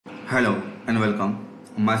Hello and welcome.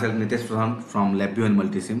 Myself Nitesh Pradhan from LabVIEW and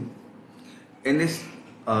Multisim. In this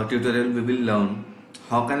tutorial, we will learn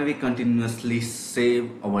how can we continuously save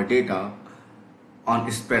our data on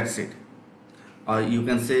spreadsheet, or you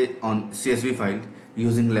can say on CSV file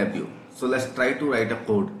using LabVIEW. So let's try to write a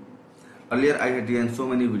code. Earlier I had done so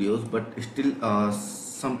many videos, but still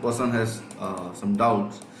some person has some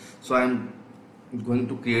doubts. So I am going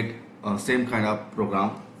to create same kind of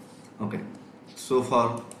program. Okay. So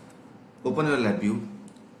for open your LabVIEW,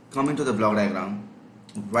 come into the block diagram,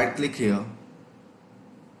 right click here,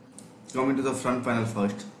 come into the front panel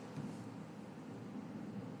first.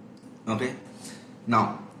 Okay,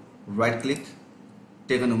 now right click,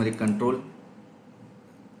 take a numeric control.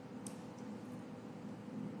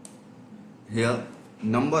 Here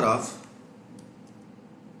number of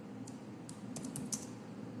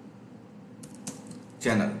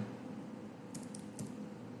channels.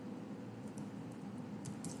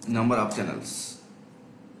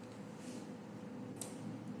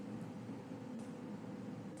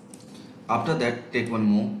 After that, take one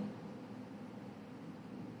more.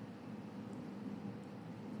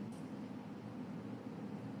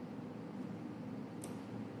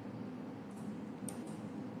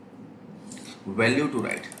 Value to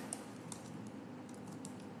write.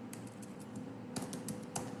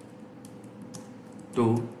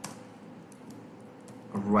 To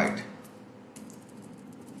write.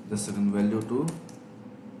 The second value to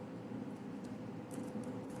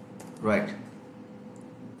write.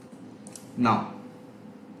 Now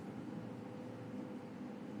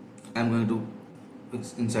I'm going to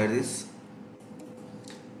fix inside this.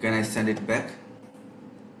 Can I send it back?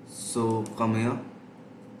 So come here,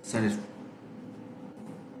 send it,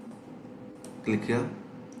 click here,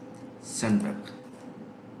 send back.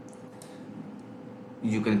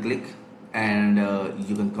 You can click and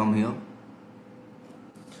you can come here.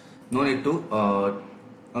 No need to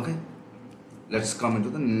okay, let's come into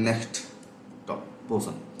the next top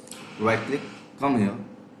portion. Right click, come here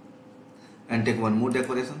and take one more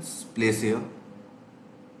decorations, place here.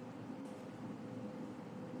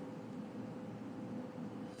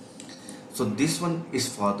 So this one is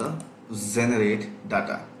for the generate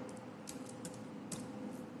data.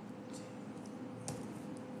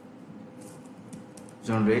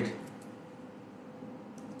 Generate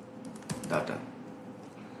data.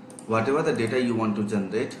 Whatever the data you want to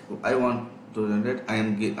generate, I want to generate, I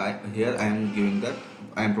am giving that,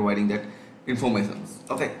 I am providing that information.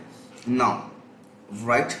 Okay, now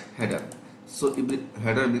write header. So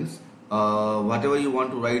header means whatever you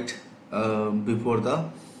want to write before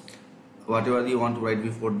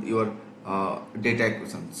your data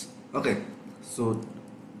equations. Okay, so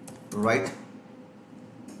write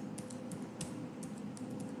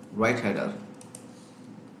header.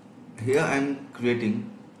 Here I am creating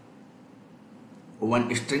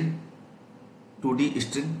one string, 2D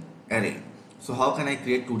string array. So how can I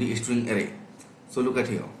create 2D string array? So look at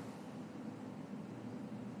here.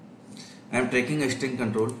 I am taking a string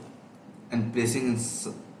control and placing in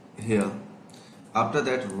here. After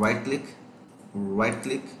that, right click,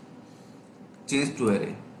 change to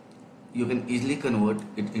array. You can easily convert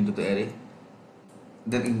it into the array.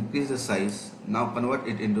 Then increase the size. Now convert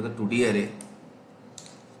it into the 2D array.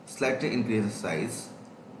 Slightly increase the size.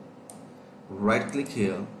 Right click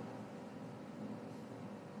here.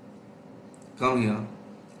 Come here.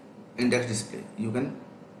 Index display. You can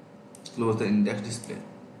close the index display.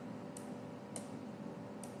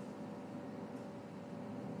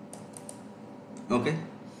 Okay.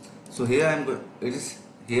 So here I am going. It is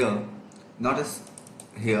here. Not as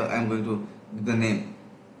here. I am going to give the name.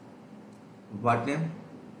 What name?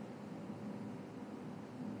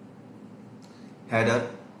 Header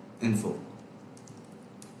info.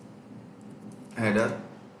 Header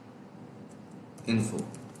info.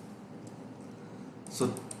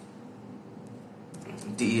 So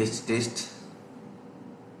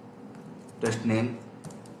test name,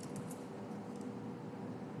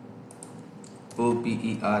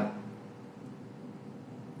 OPERATOR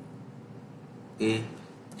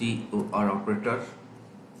operator,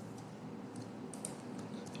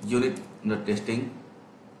 unit under testing,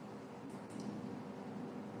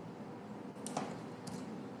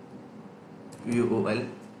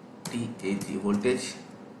 VOLTAGE voltage,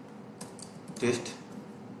 test,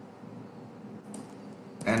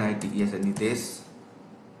 NITES NITES,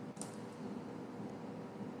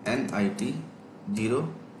 NIT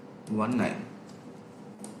 019.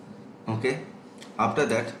 Okay, after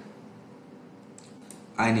that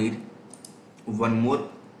I need one more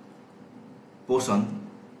portion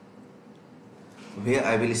where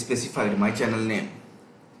I will specify my channel name.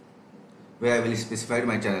 where I will specify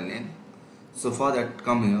my channel name. So for that,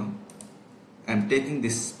 come here. I'm taking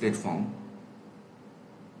this platform.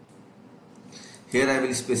 Here I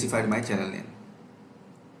will specify my channel name.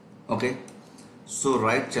 Okay. So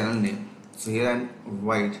write channel name. So here I'm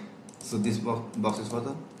write. So this box is for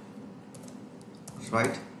the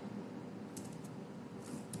write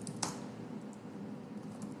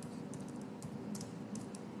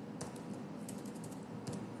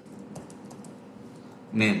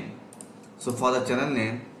name. So for the channel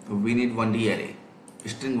name, we need 1D array,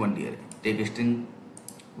 string 1D array. Take a string,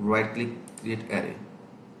 right click, create array.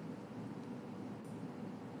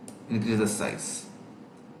 Increase the size.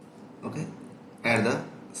 Okay. Add the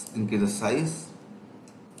increase the size,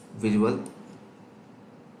 visual.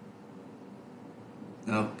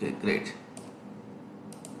 Okay, great.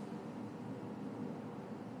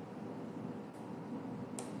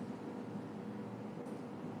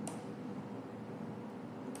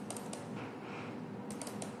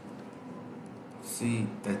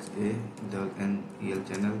 CHA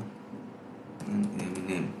channel and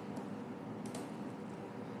name.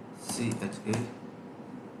 CHA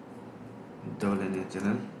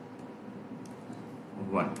channel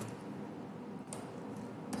 1.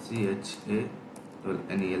 CHA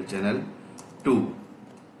channel 2.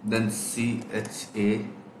 Then CHA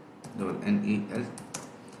NEL.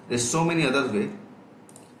 There's so many other way,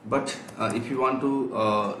 but if you want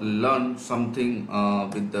to learn something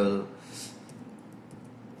with the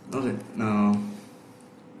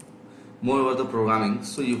more about the programming,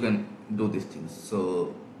 so you can do these things.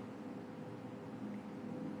 So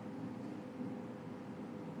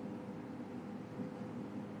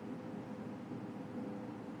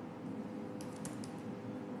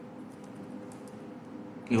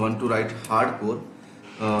you want to write hardcore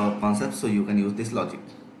concepts, so you can use this logic,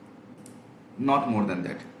 not more than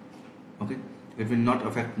that. Okay, it will not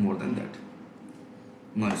affect more than that.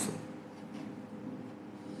 No issue.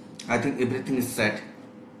 I think everything is set.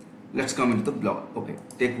 Let's come into the block. Okay,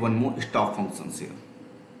 take one more stop functions here.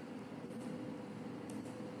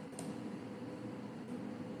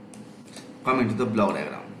 Come into the block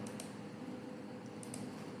diagram.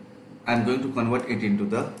 I am going to convert it into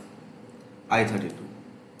the I32.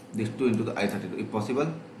 These two into the I32 if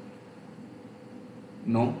possible.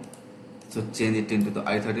 No. So change it into the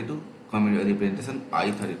I32. Come into the representation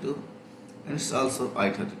I32, and it's also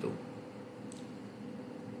I32.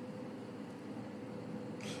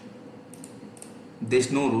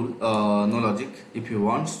 There's no rule, no logic. If you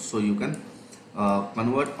want, so you can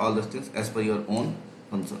convert all those things as per your own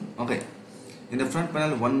function. Okay. In the front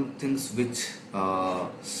panel, one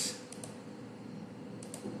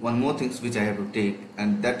more things which I have to take,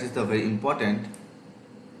 and that is the very important.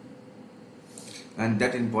 And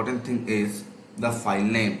that important thing is the file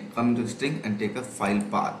name. Come into the string and take a file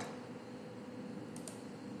path.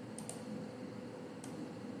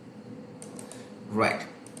 Right.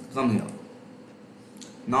 Come here.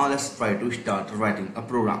 Now let's try to start writing a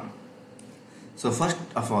program. So first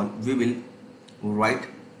of all, we will write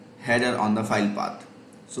header on the file path.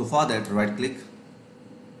 So for that, right click,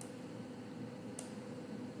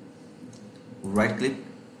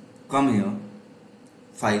 come here,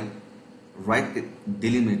 file, write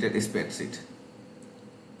delimited spreadsheet.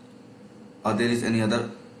 Or there is any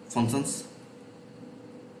other functions?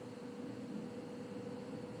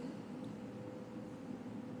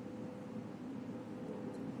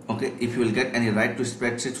 Okay, if you will get any write to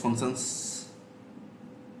spreadsheet functions,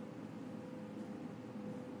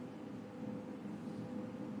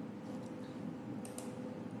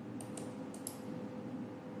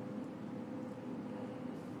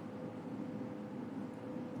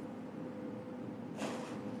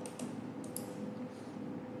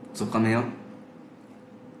 so come here.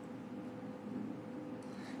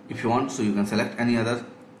 If you want, so you can select any other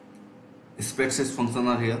spreadsheet function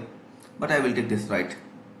are here, but I will take this right.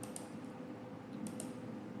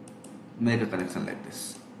 Make a connection like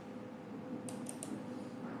this.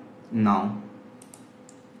 Now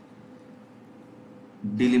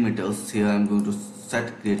delimiters, here I am going to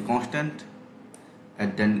set create constant,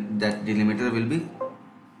 and then that delimiter will be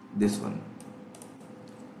this one,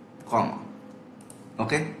 comma.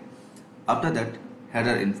 Okay, after that,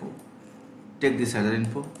 header info. Take this header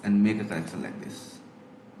info and make a connection like this.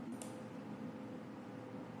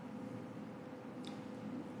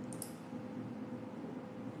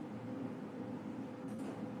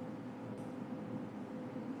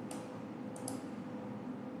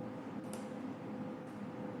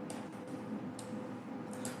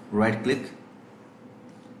 Right click,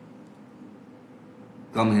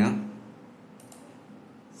 come here,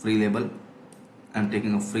 free label. I'm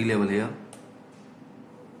taking a free label here.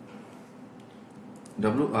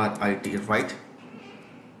 WRIT, write,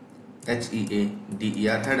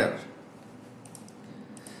 HEADER, header,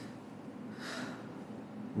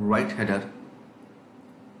 write header,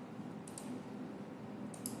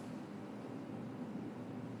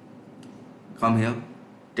 come here,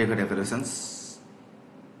 take a decorations,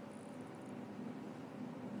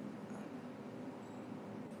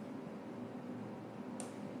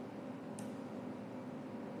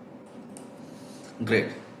 great.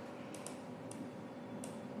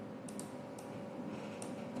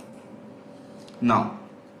 Now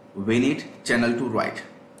we need channel to write.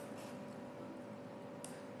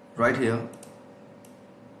 Right here,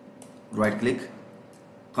 right click,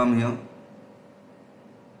 come here,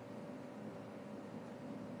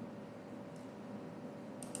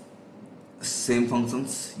 same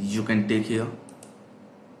functions you can take here,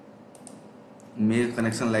 make a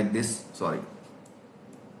connection like this, sorry,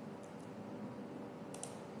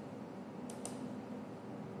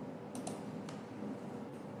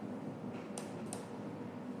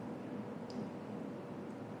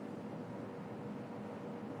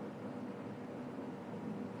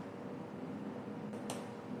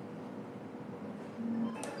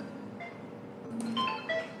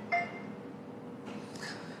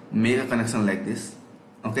 make a connection like this,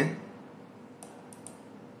 okay,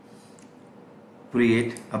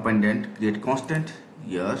 create appendant, create constant,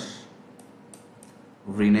 yes,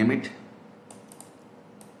 rename it,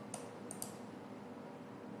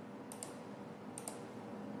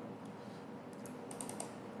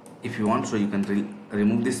 if you want, so you can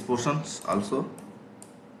remove these portions also.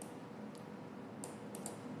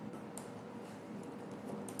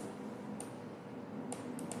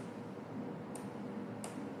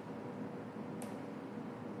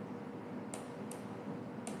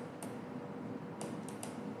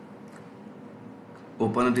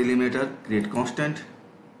 Open a delimiter, create constant,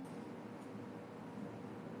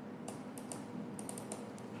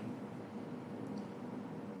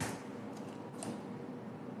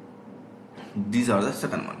 these are the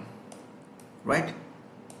second one, right?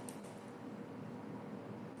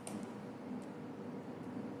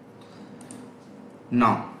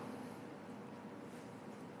 Now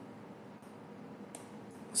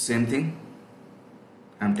same thing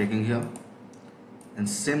I'm taking here, and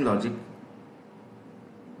same logic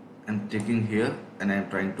I'm taking here, and I'm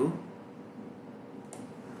trying to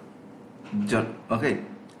okay,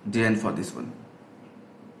 the end for this one.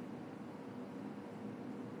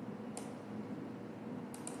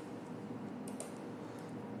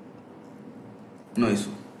 No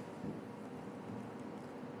issue.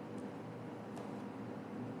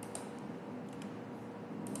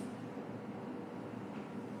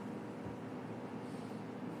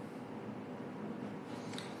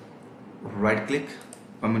 Right click,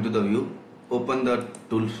 come into the view, open the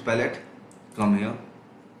tools palette, come here,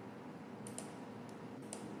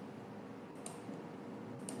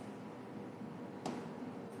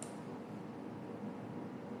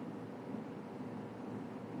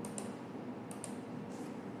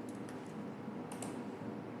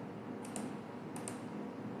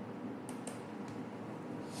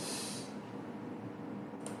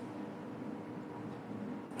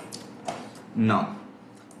 now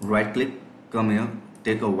right click, come here,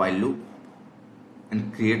 take a while loop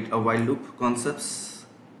and create a while loop concepts,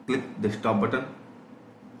 click the stop button,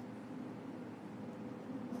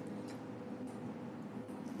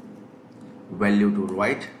 value to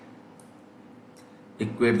write,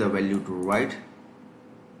 equate the value to write,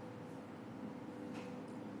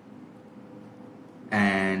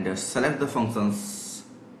 and select the functions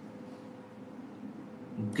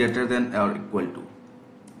greater than or equal to.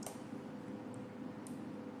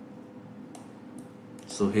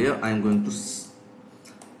 So here I am going to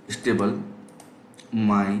stable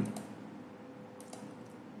my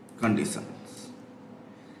conditions.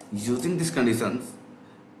 Using these conditions,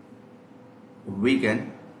 we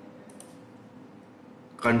can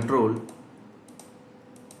control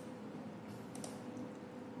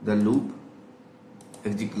the loop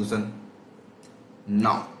execution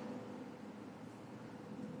now.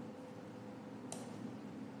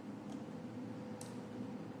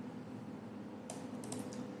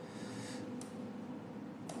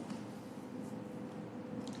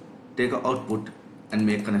 Take an output and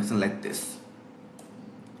make connection like this.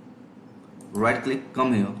 Right click,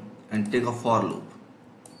 come here and take a for loop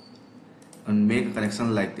and make a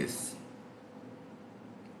connection like this.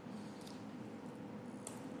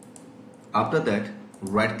 After that,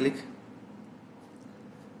 right click,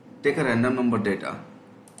 take a random number data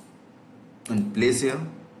and place here,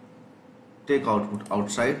 take output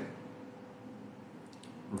outside,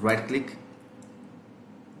 right click,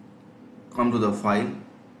 come to the file,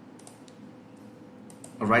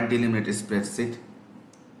 Write Delimited Spreadsheet.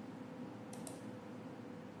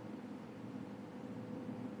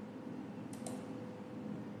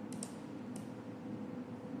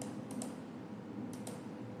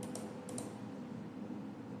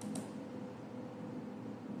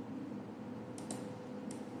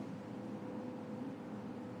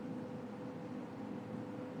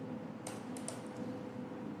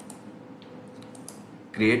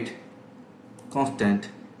 Create constant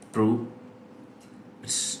true.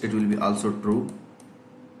 It will be also true.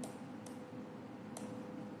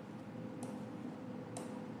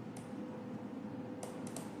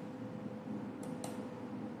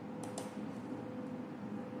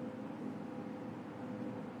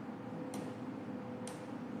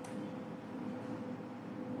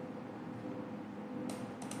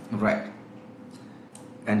 Right.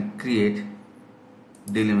 And create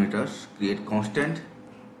delimiters, create constant,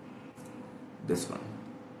 this one.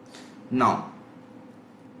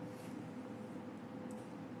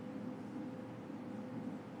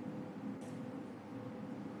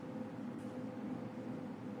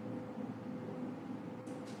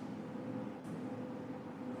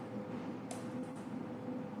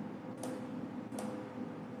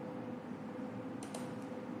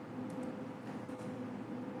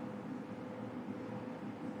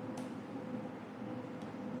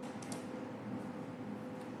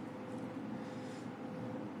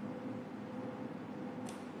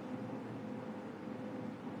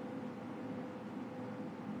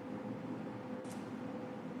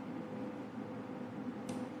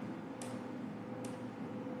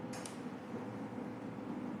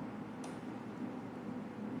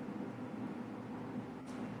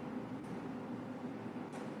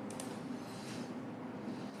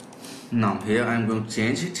 Now here I am going to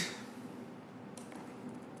change it.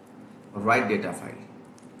 Write data file,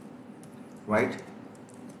 write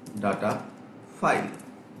data file,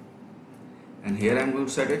 and here I am going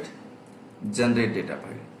to set it generate data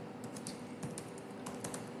file,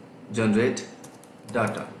 generate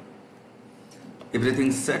data.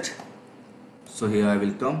 Everything set. So here I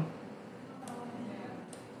will come,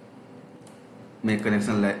 make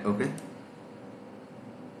connection like okay.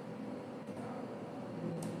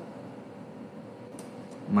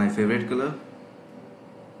 My favorite color,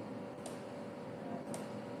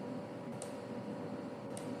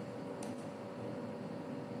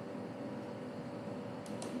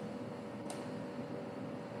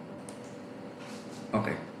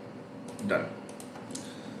 okay, done.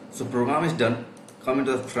 So program is done. Come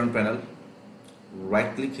into the front panel,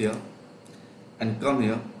 right click here and come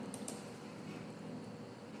here,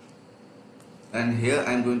 and here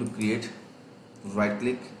I am going to create, right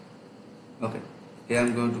click, okay. Here I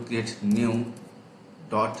am going to create new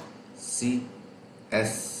dot CSV,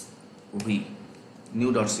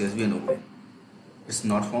 new dot CSV and open. It's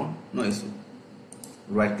not found, no issue.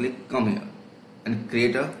 Right click, come here and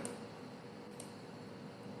create a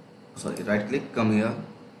right click, come here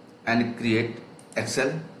and create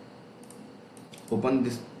Excel. Open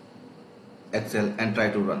this Excel and try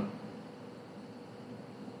to run.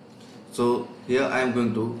 So here I am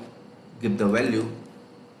going to give the value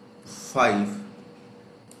 5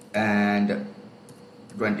 and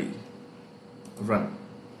 20. Run.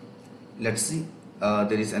 Let's see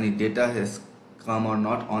there is any data has come or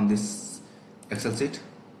not on this Excel sheet.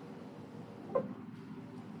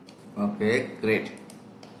 Okay, great.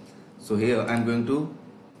 So here I am going to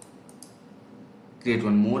create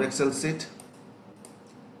one more Excel sheet.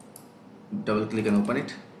 Double click and open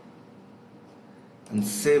it and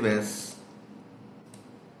save as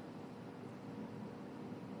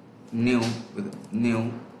new with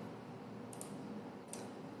new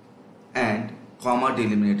and comma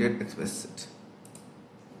delimited spreadsheet.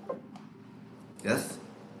 Yes.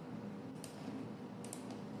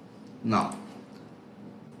 Now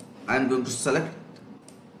I am going to select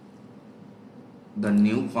the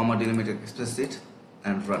new comma delimited spreadsheet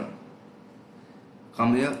and run.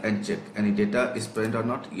 Come here and check any data is present or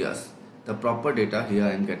not. Yes, the proper data here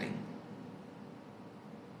I am getting.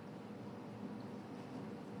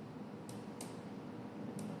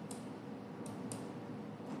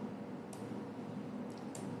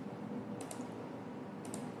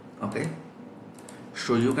 Okay,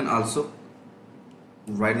 so you can also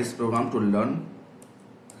write this program to learn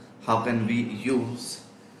how can we use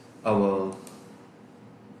our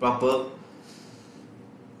proper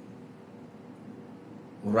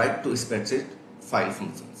write to spreadsheet file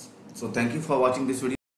functions. So thank you for watching this video.